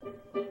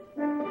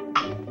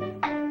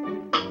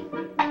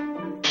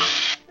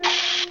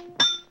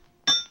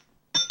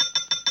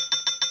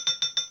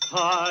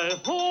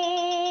Hi-ho!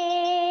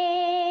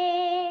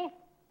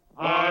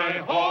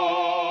 Hi-ho!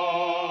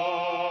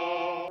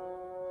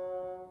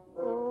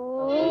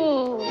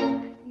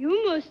 Oh,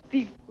 you must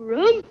be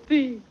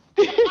grumpy.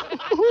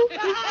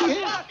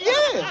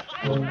 Ja.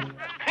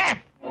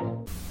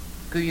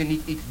 Kun je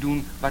niet iets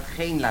doen wat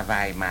geen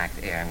lawaai maakt,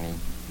 Ernie?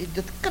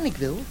 Dat kan ik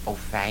wel, Oh,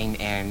 fijn,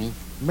 Ernie.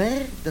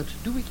 maar dat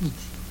doe ik niet.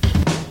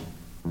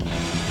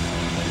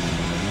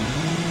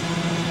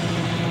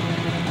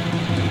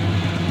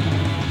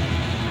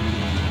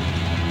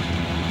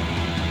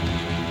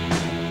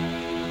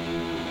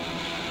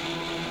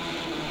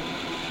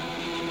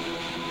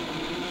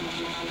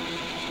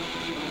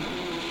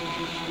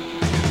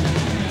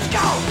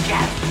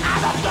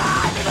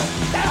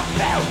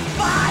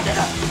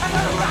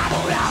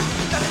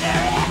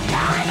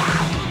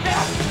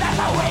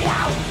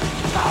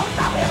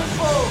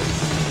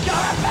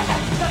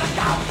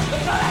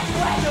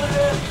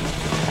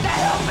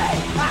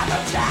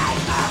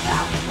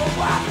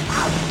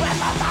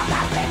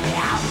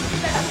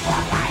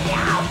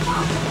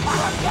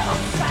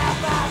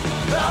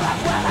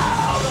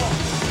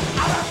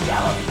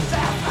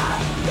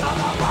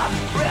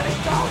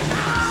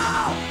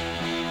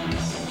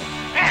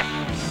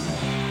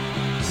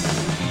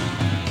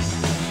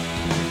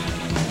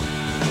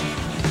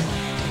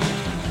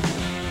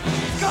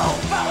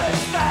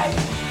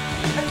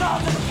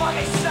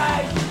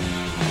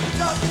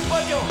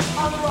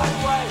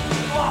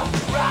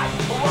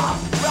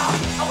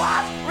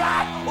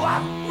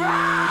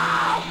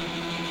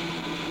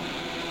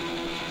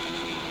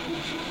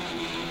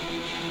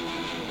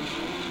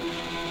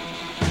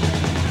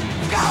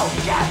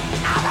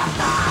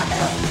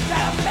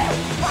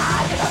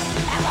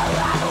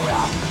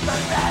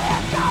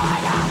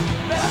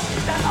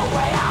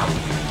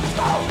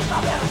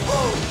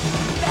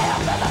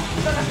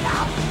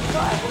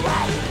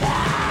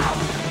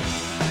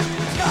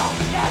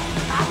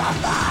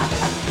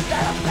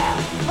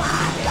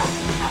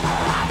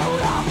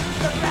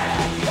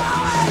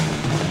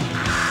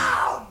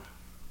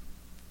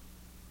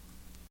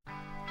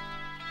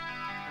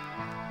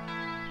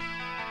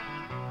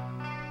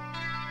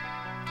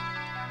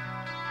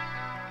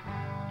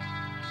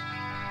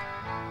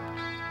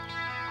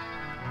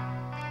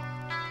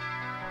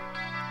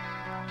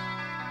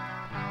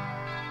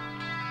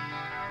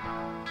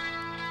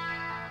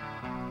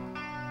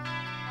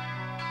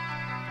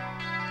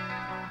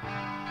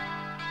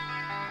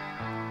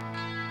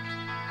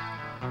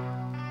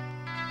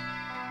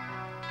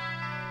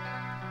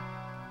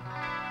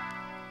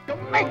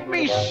 Make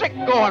me sick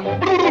going.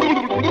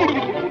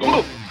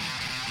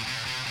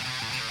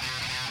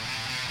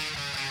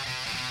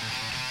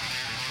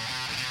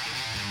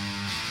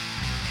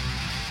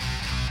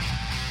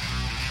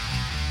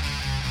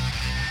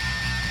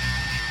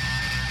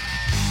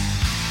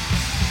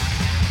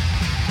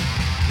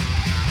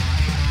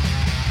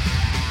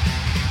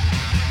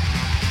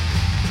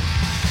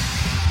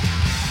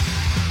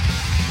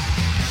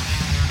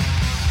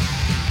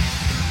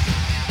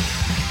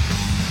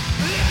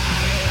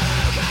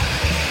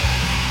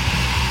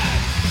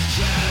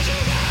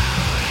 Children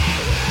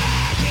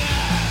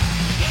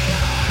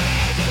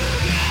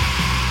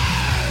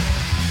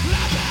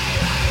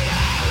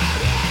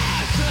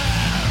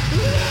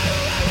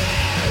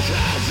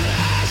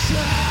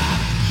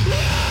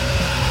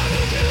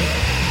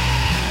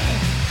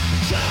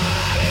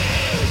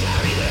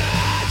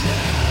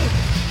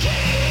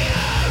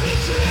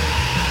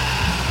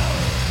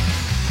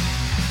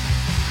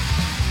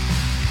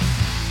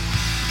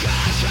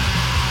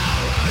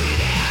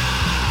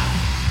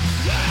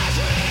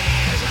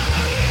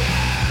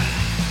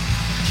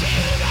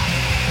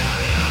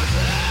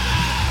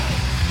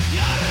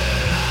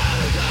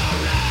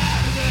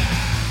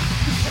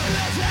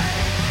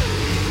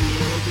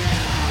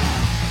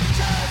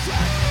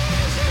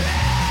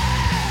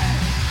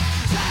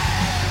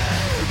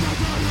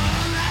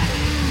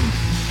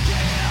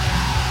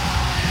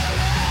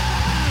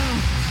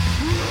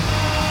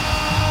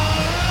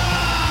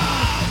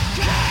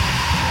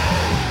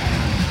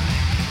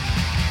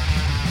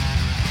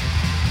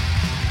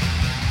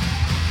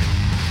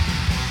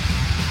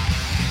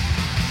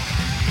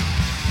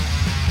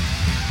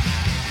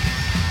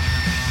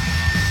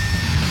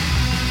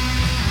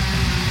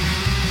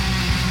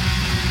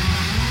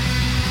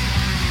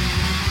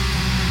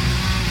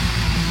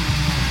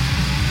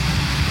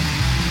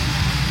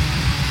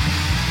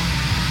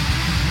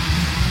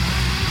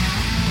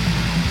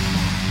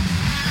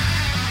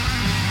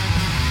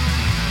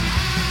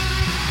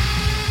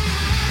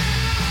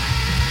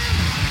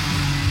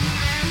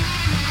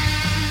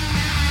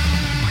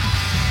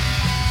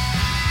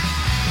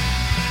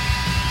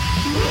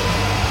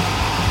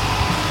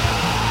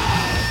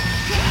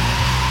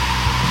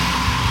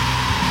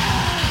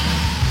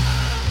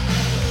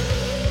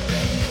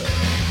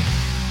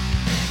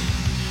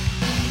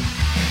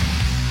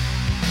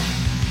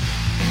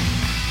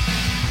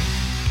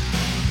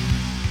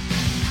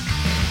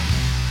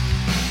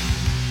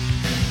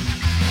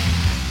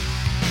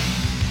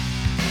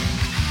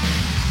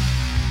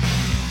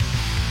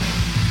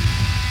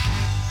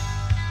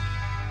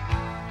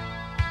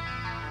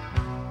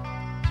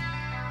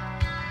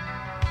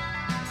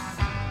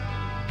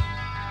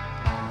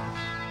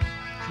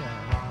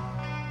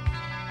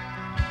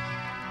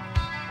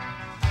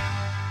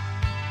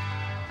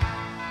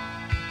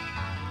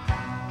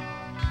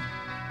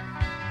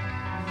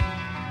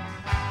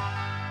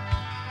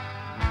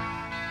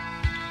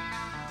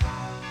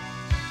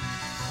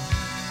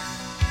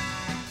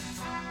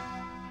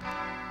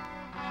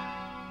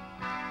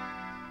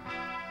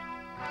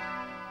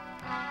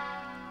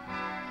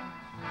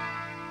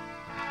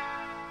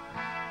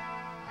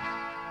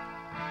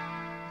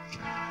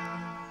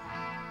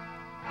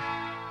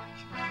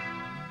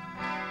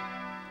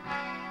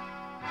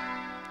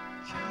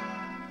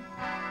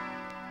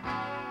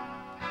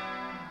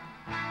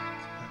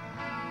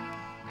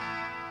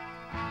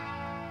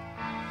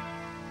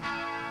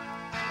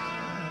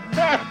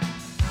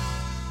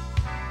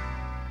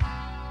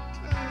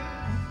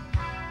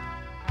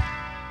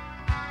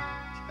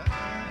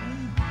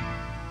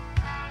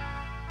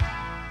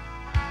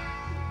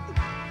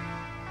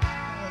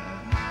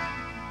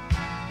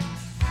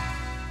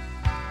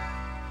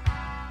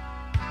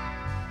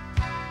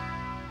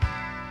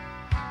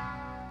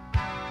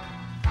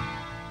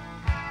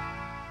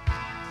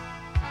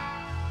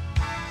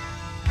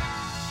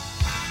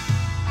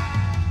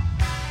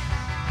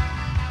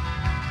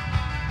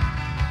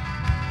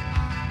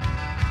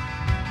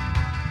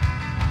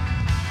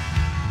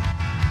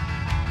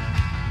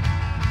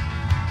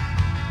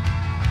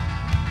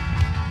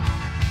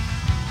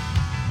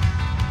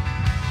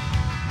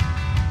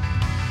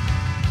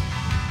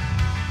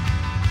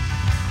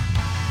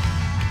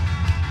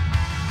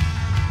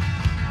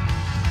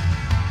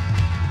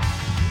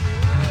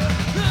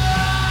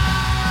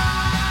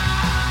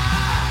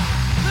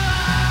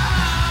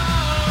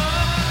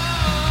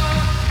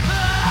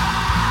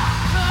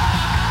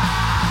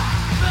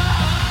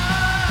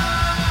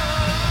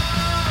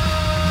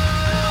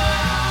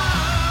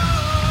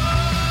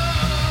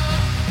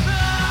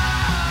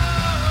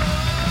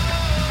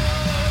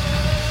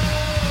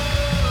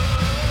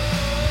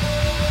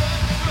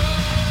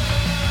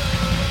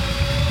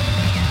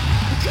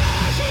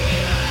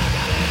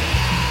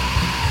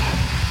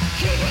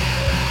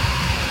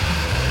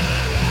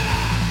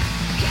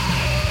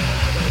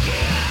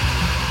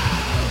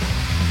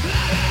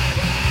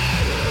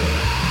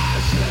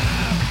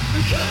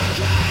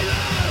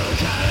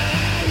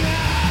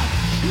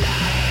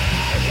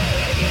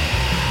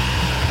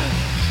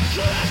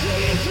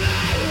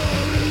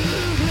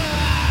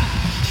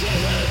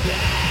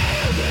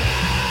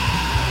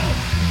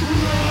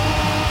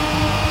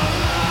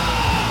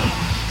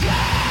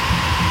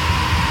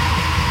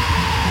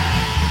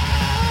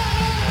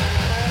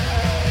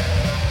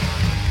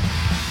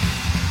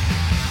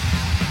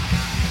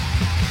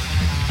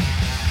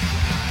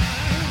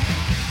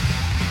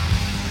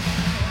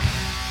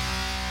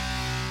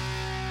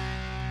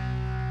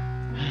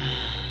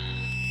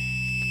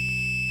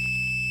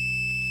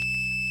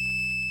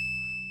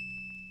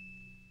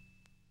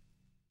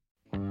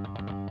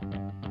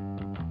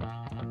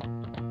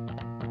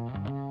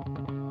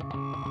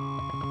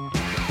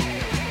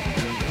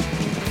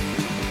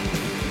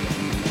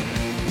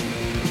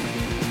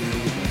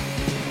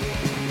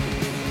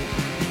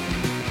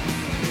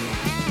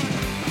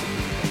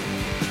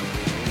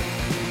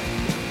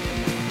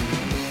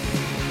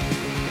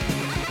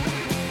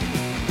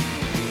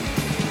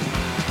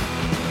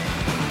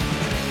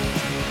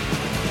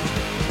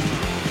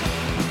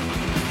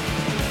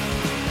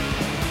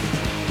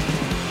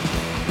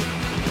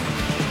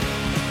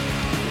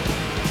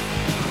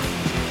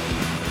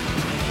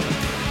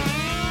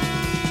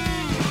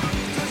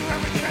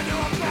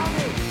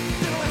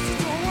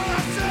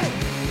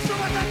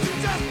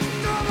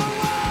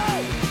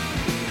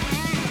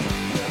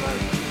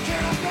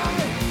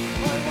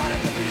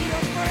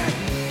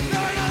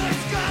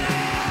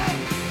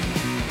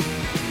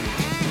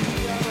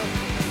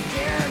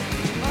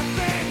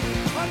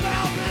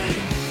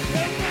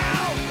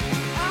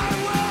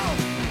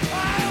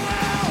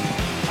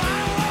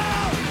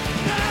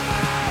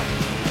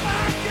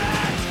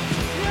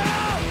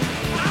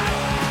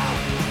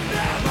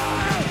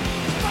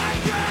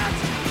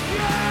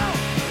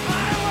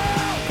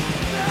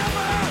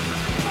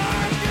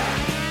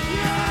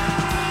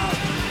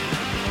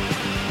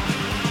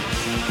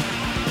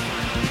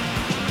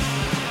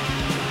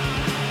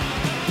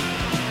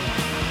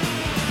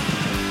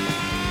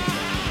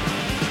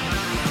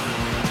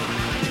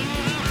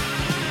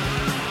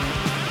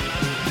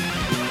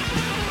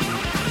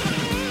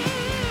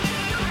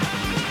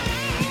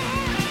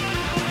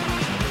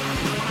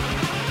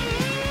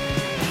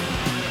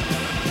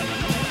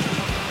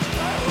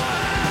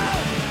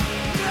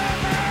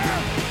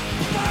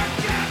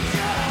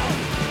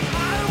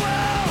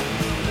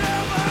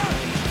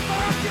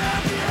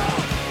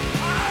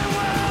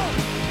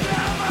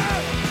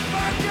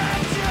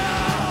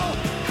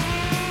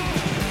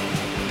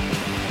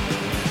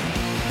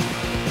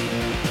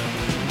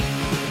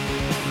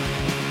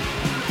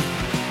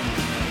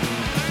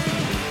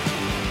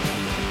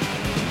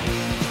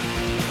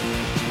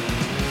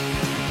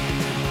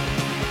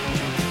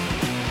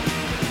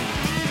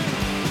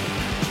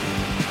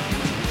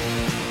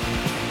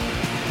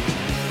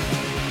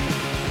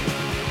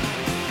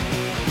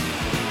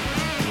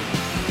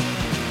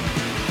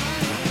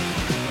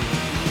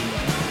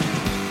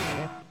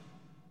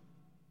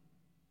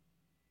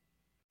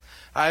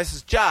This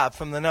is Job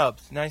from the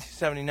Nubs,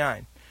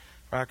 1979.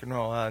 Rock and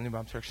roll, New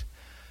Bomb Turks.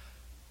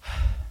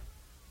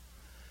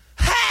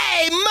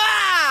 Hey,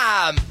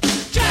 Mom!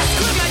 Just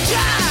quit my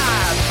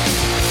job!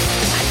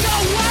 I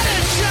don't want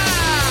a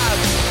job!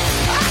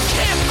 I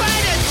can't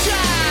find a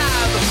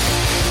job!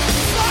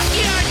 Fuck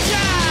your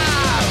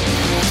job!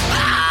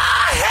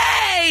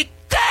 Hey,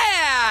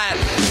 Dad!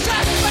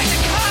 Just break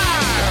the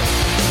car!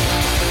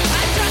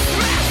 I just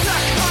smashed the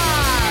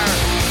car!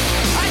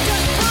 I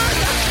just burned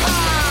the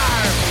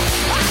car!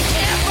 I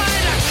can't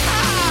find a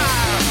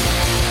car!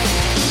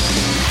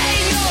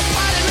 Ain't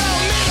nobody, no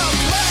middle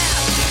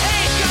class!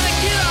 Ain't gonna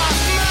get off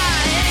my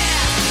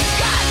ass!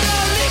 Got no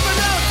leave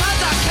no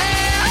tons of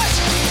cash!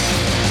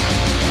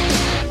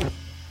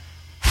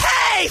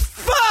 Hey,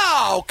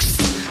 folks!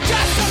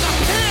 Just on the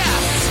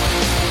piss!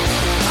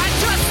 I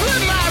just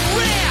lit my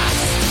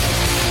wrist!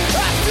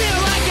 I feel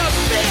like a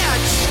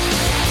bitch!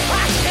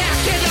 I can't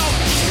get no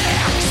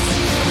kicks!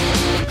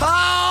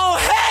 Oh,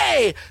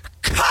 hey!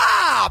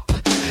 Cop!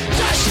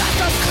 Just shut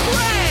the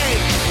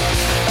crank!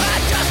 I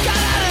just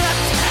got out of the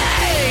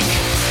tank!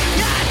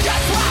 Yeah, I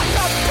just robbed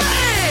the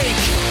bank!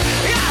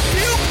 Yeah, I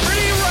feel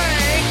pretty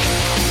rank!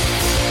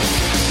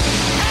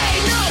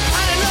 Ain't no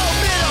kind of no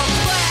middle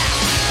class!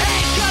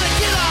 Ain't gonna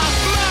get off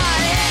my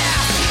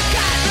ass!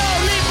 Got no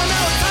leave for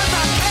no tons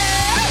of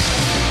cash!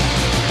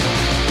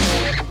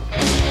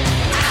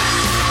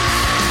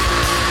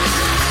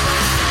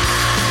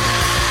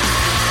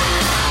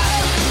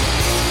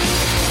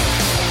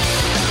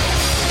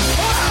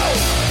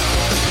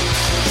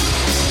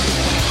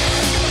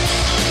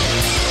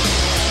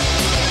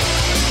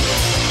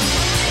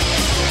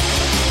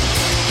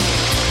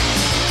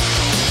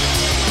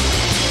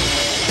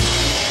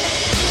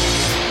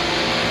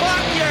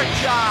 Fuck your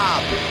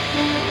job!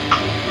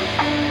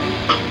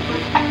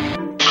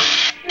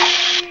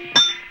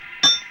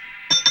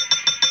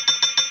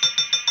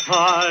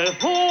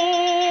 Hi-ho!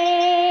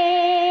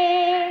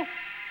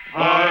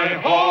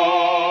 Hi-ho!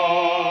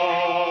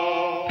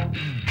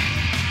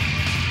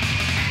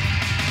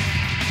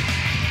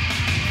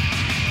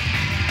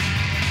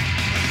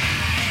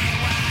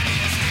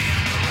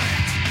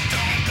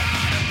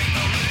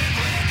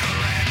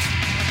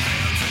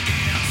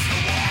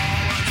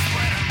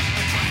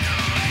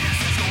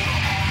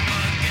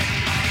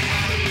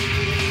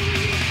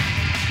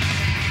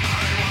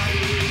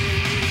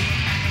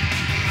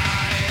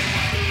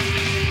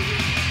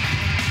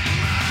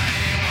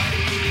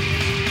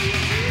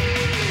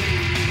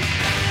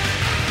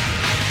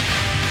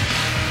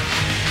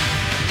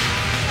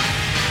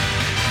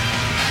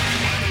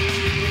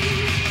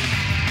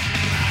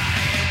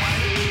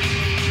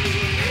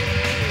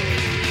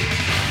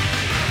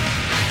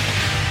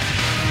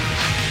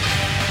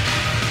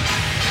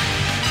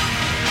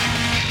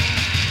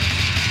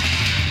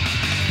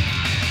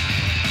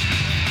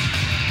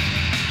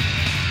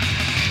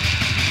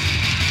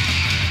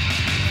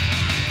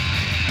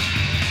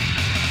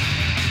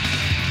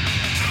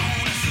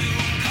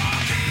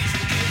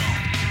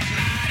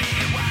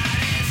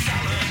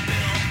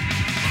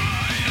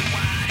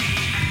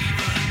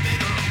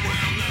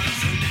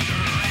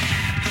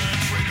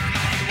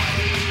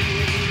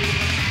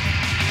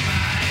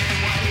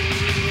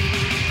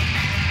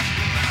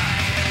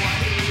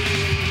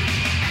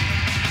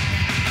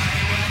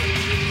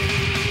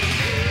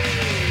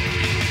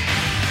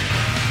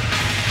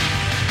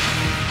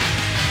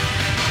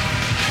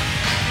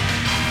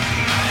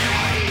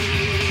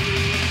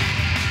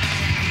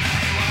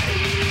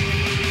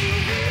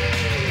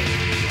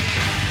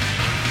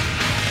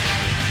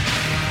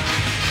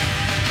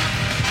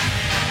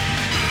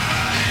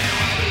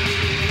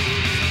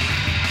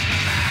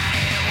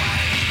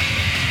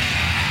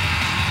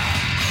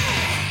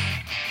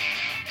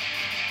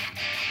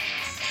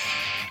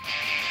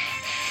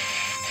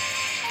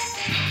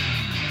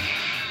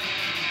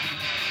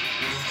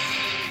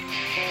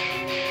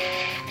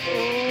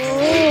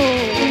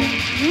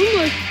 You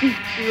must be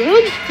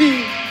grumpy.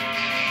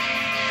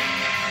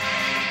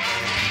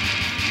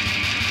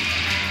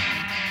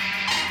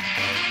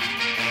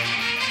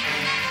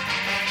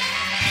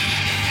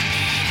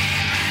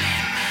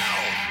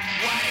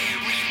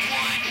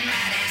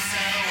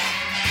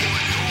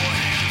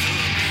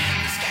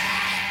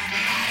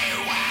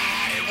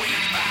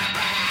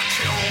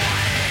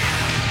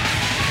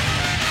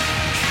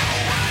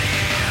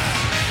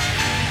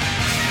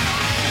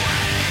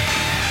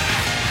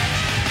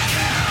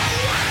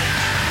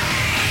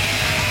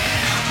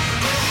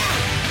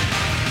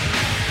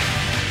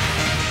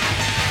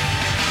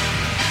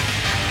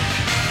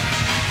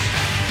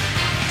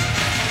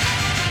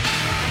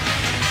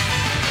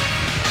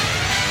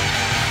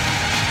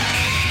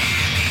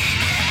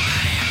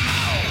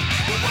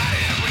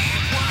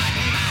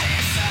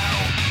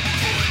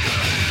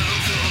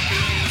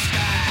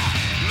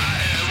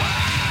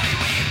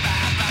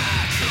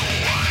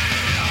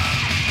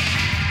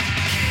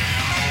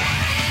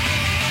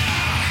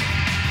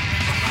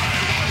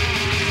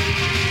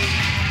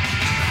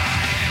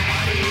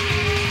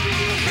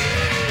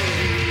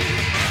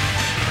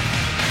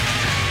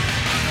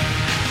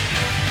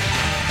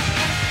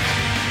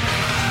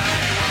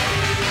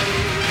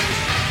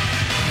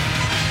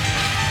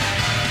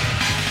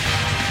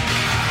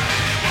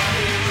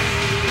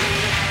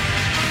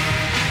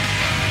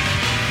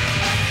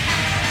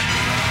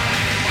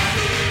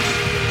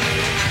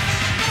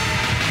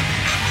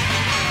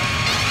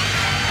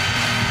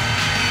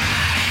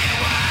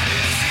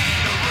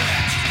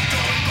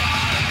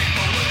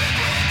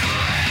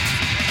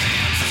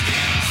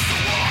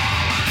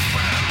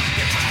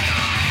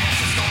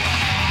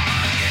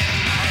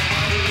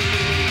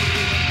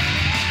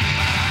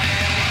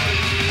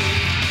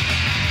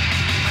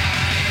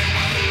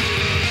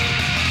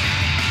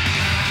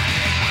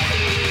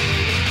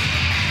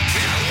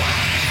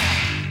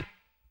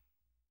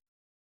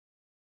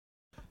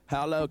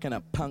 How low can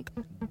a punk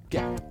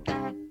get?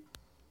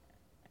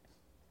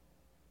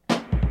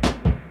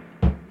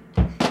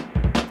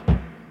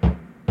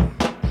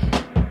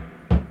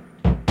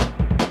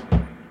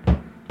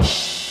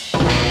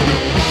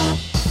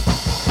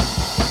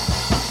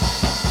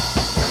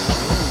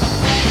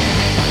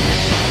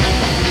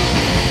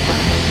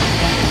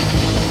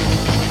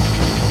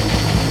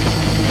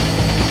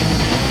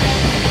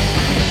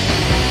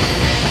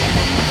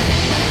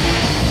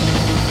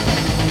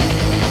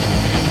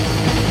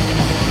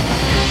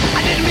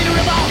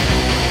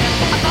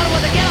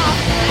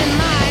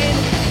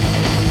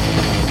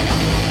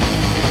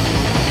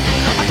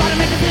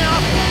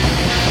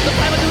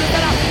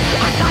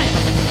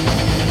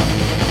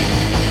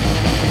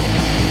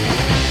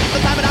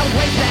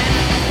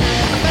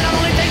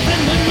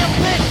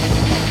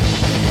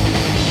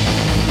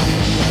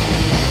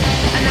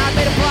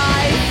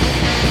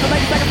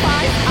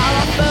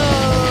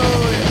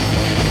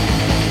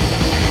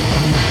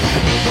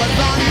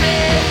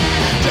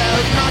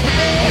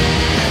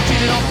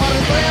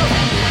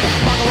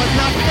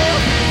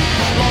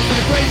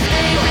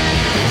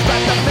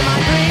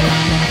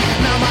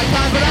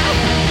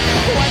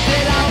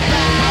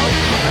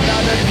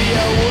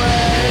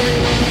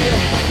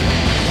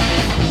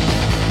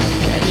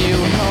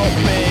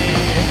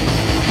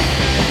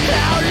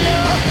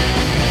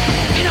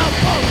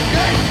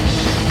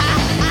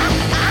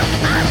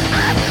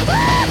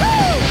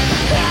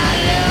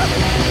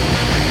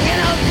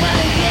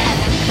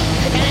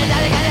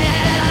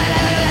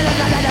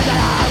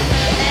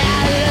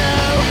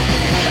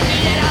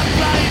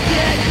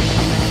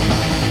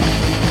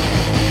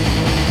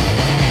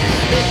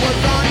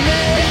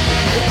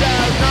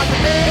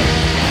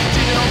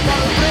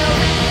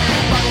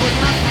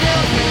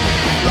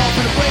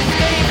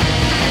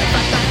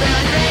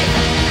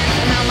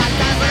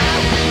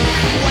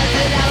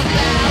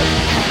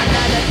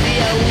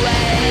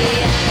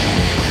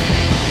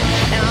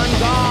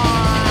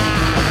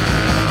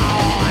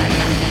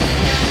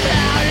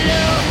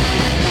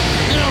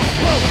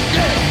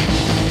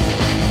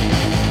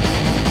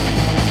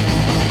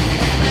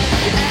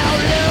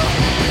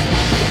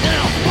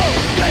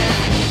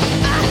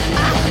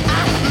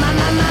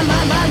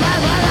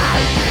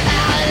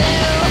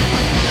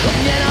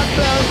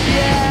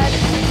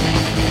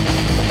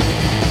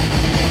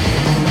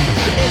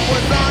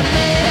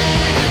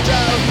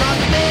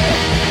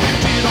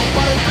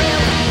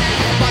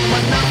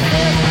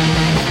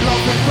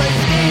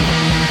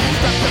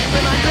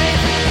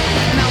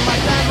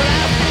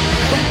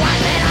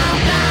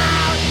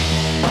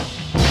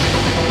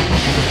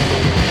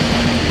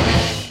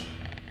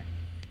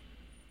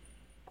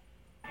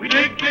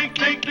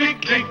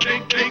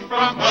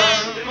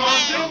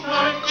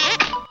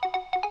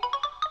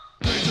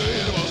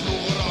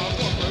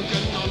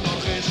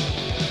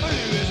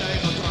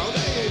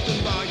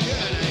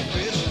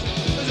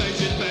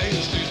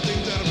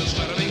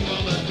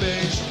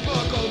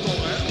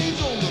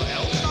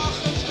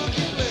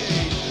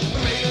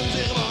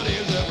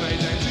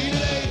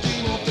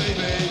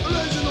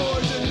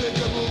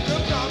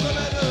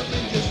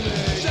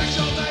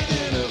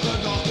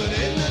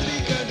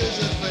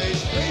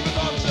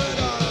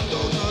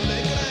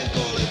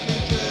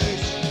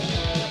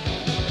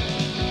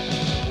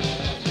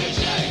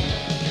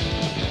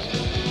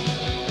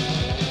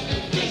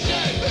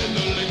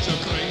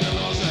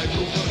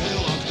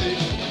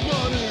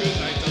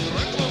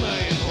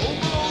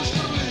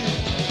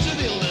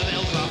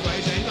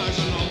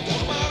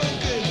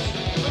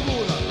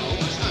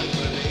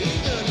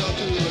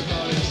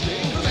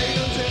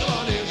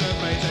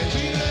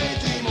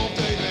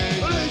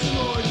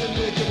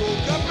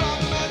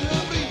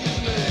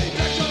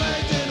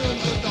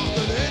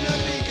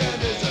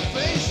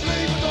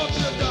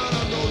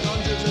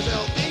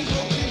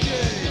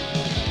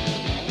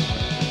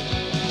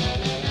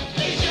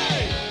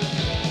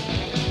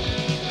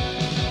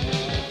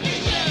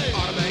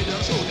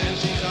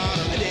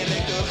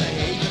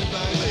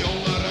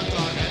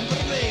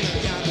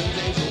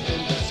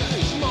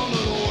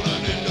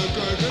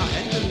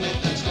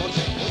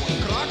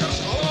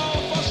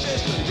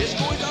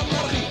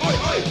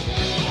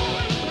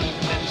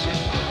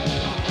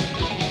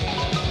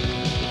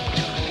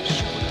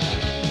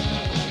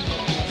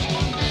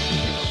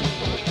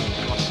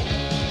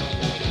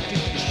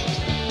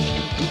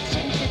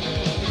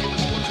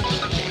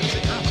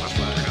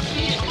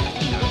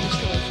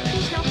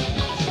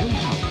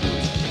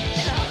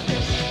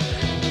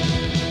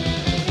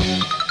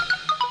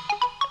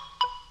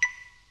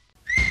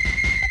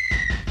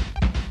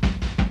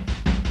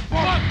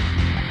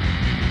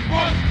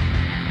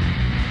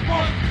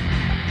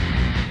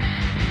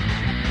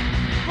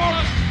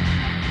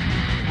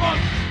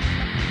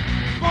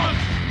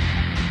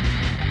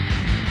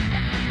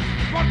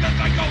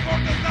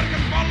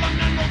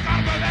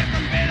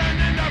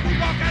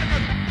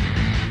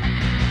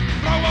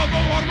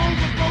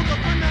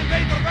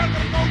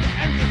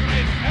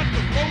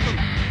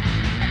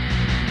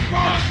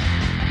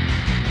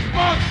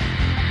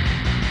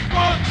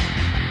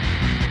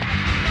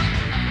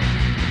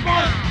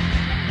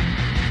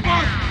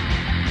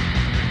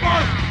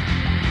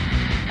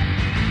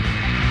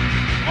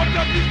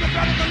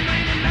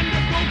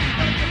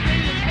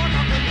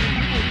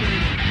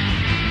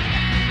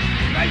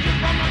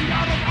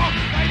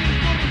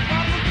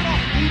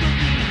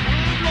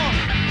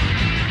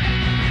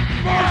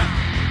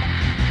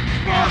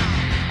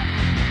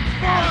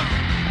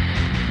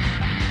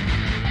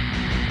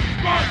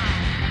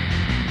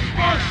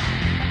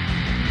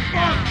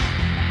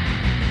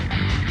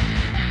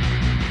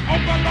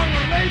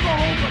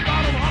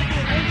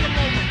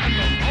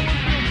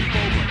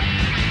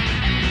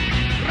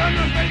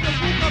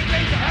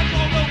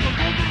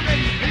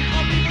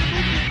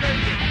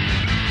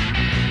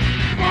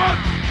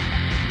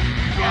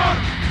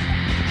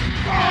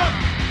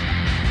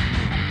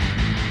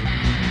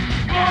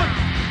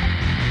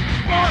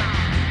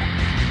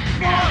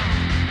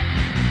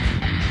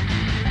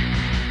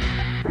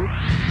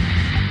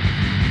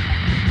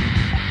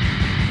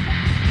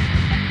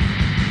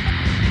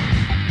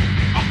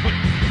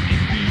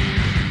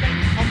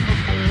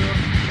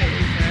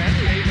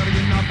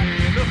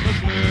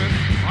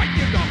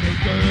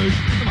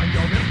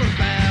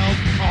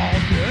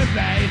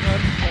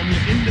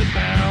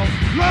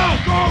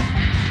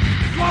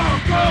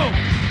 Flauwekul!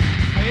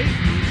 Geef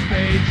niet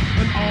steeds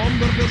een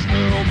ander de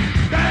schuld.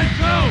 Denk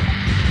zelf!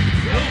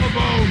 Heel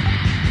gewoon!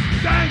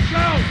 Denk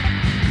zelf!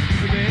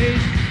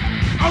 Wees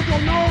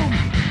autonoom!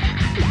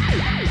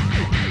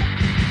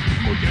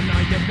 Moet je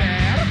naar je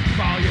werk,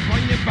 val je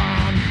van je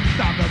baan.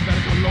 Staat er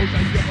werkeloos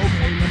en je ook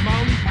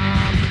helemaal niet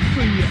aan.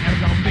 Kun je er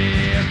dan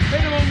weer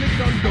helemaal niks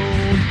aan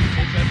doen?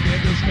 Is het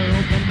weer de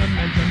schuld van de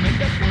mensen met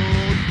de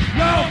groen?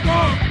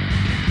 Welkom!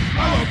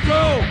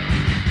 Flauwekul!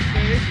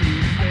 Geef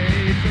niet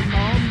steeds een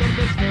ander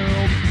de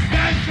schuld.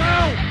 Denk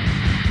zelf!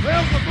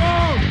 Heel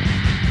gewoon!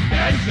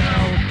 Denk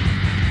zelf!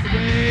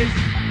 Wees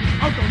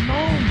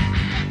autonoom!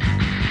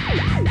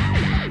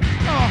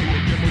 Oh,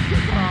 je moet je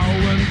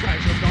trouwen,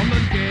 krijg je dan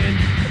een kind.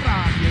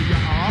 Vraag je je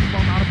af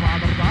van haar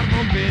vader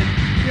daarvan vindt.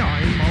 Ja,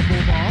 eenmaal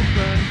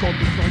volwassen, komt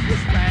het tot je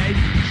spijt.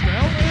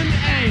 Snel een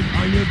eind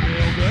aan je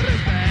wildere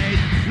tijd.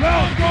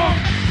 Welkom,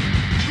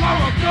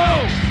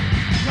 flauwekul!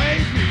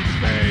 Geef niet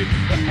steeds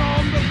een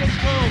ander de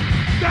schuld.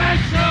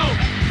 Denk zelf,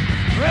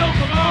 heel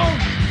gewoon.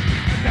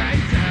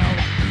 Denk zelf,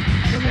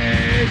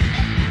 wees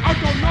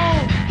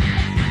autonoom.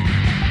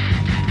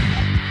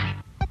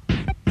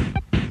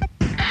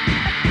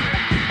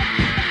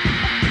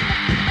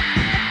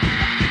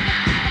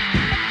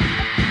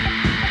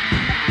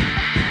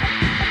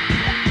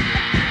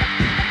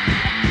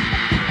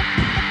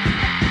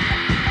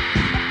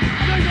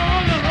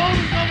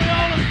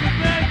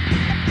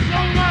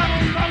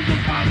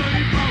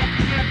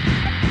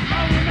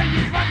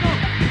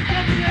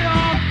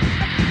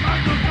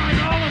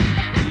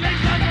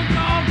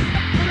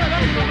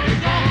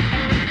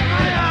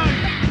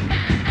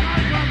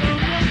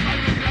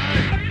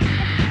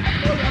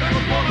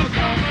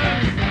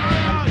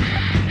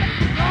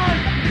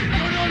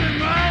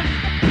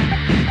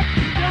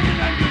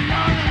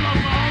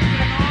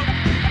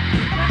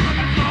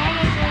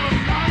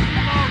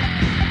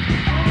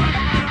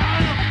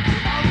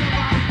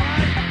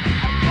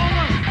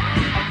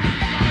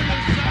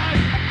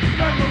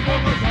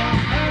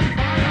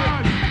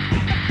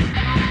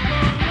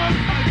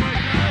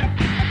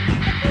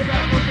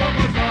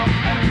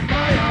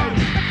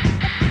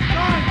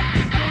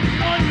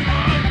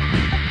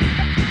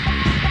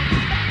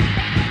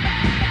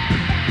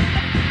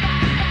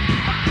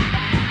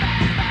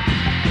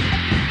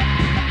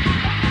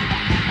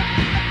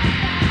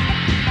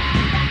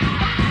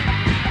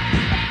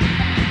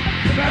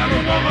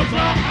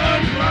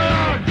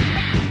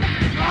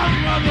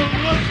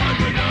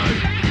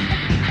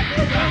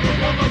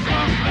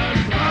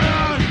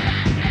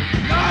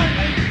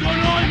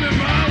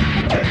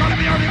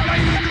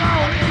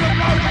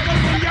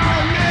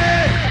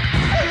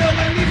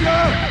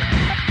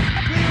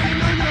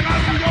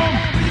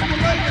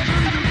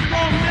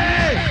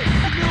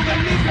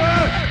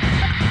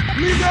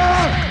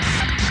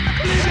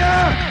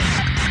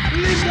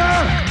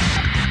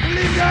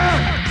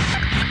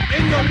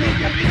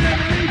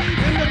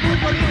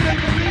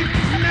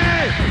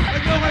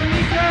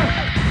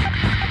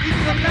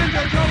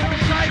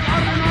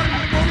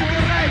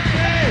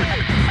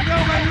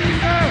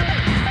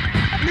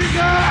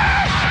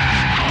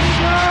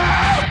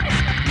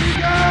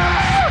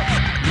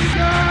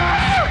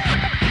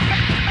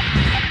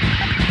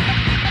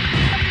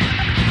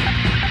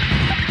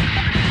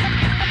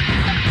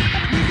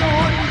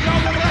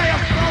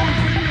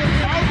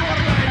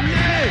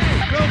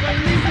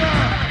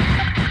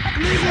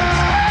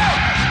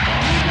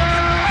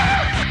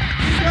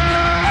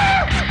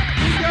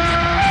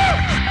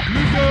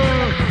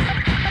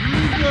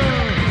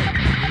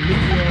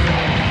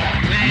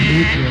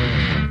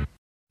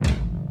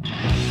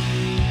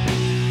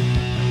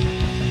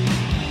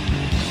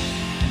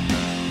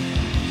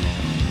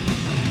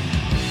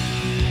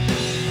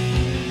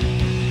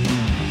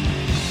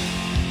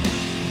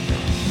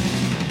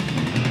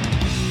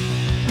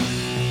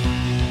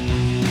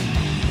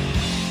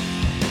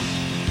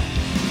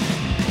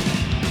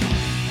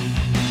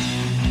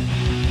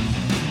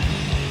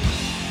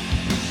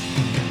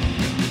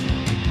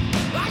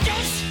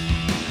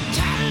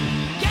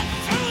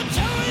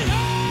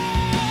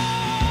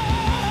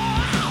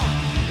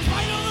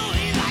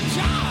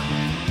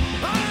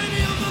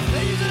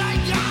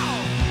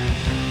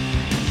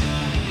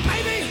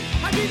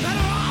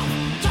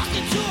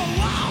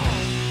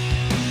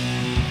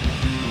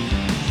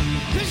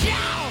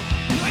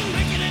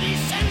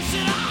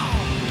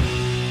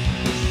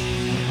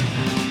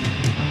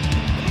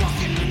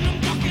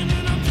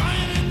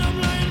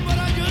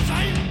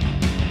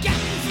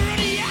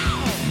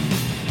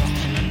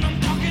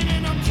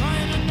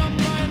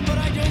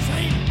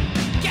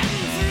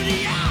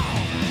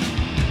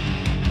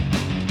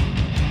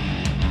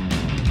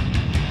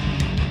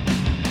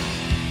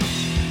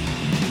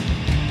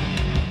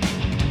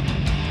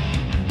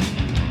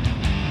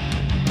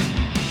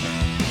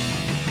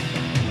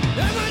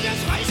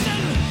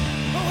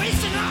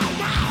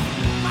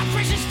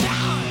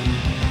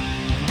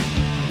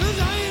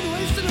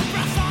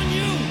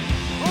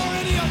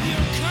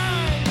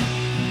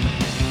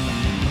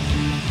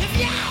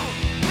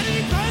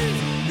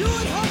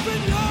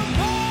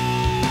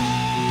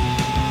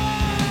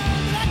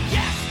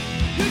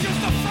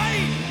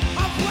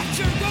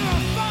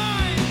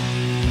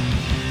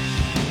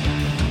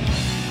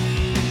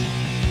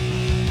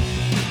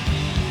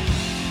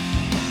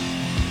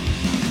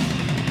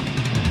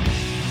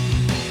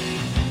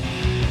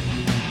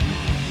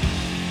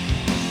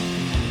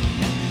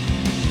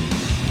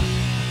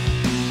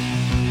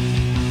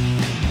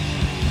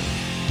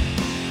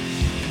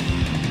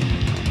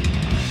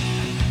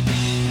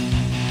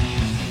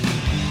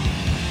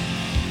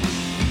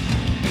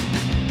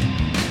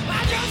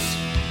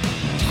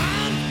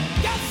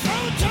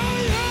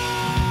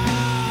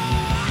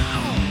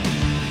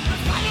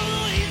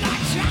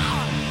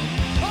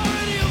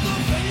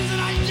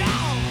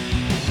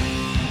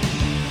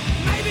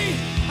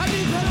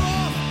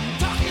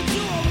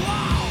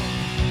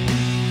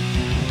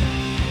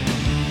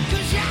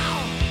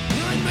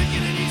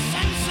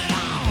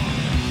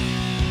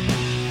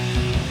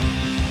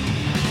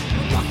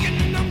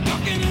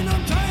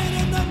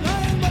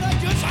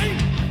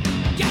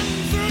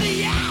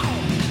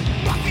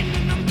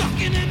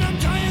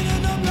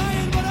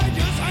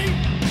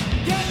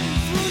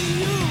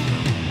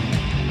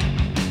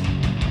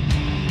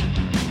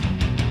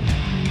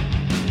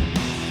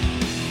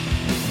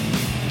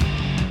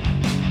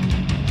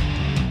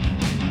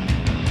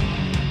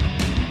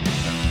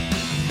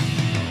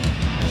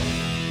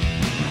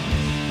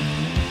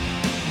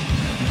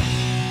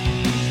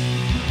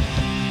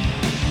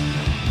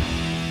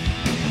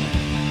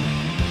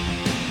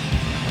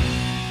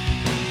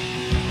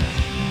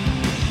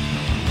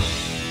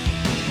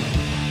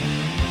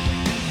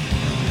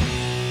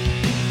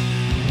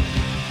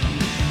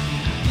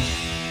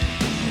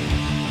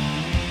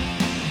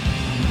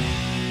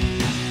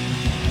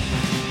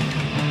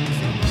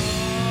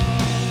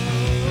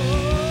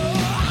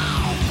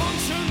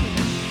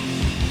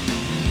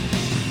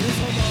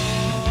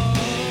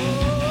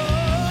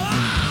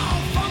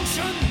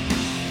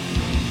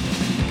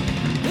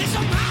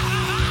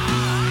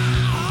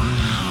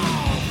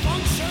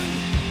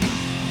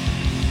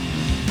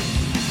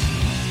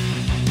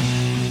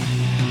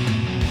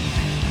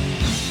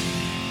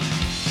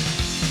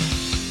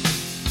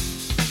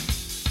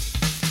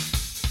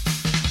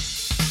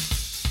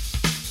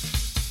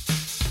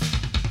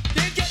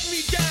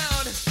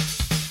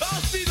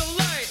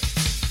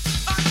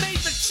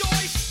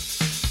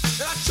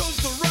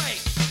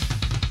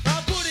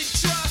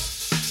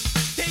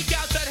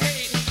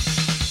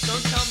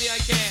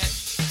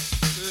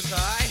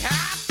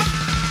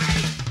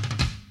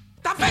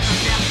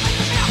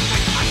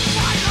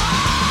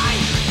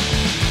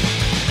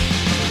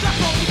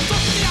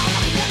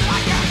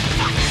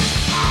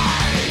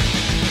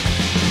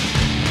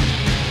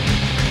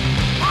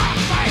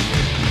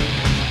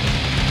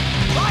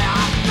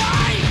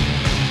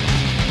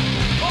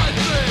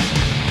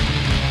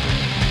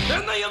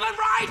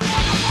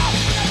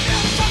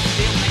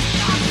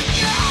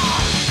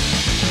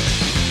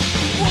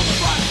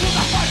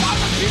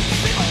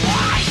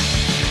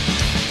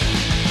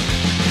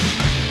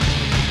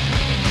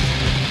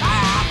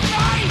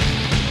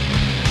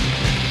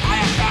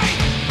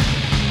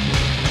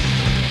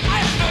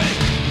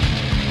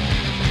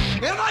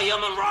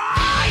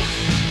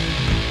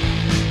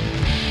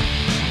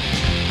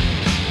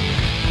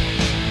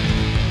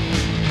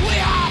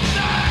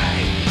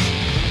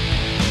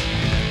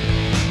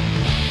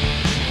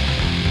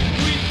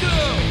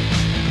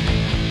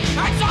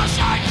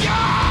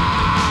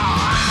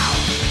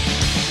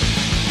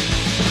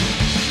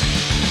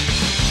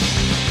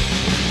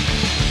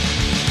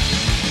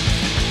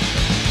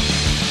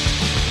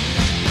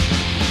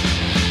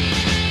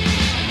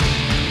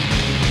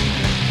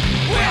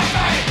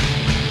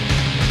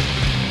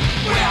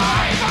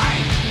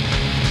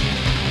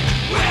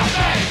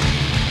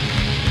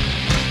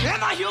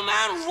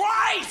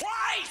 Christ!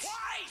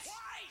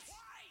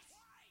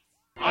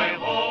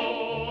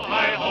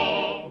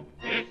 Hi-ho,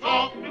 it's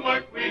off to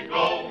work we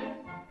go.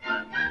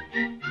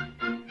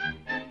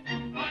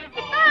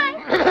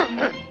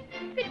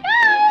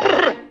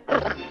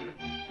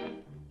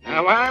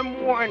 Now,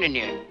 I'm warning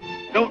you.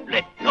 Don't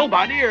let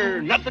nobody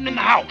or nothing in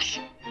the house.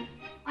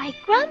 Why,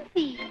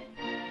 Grumpy,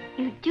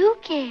 you do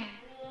care.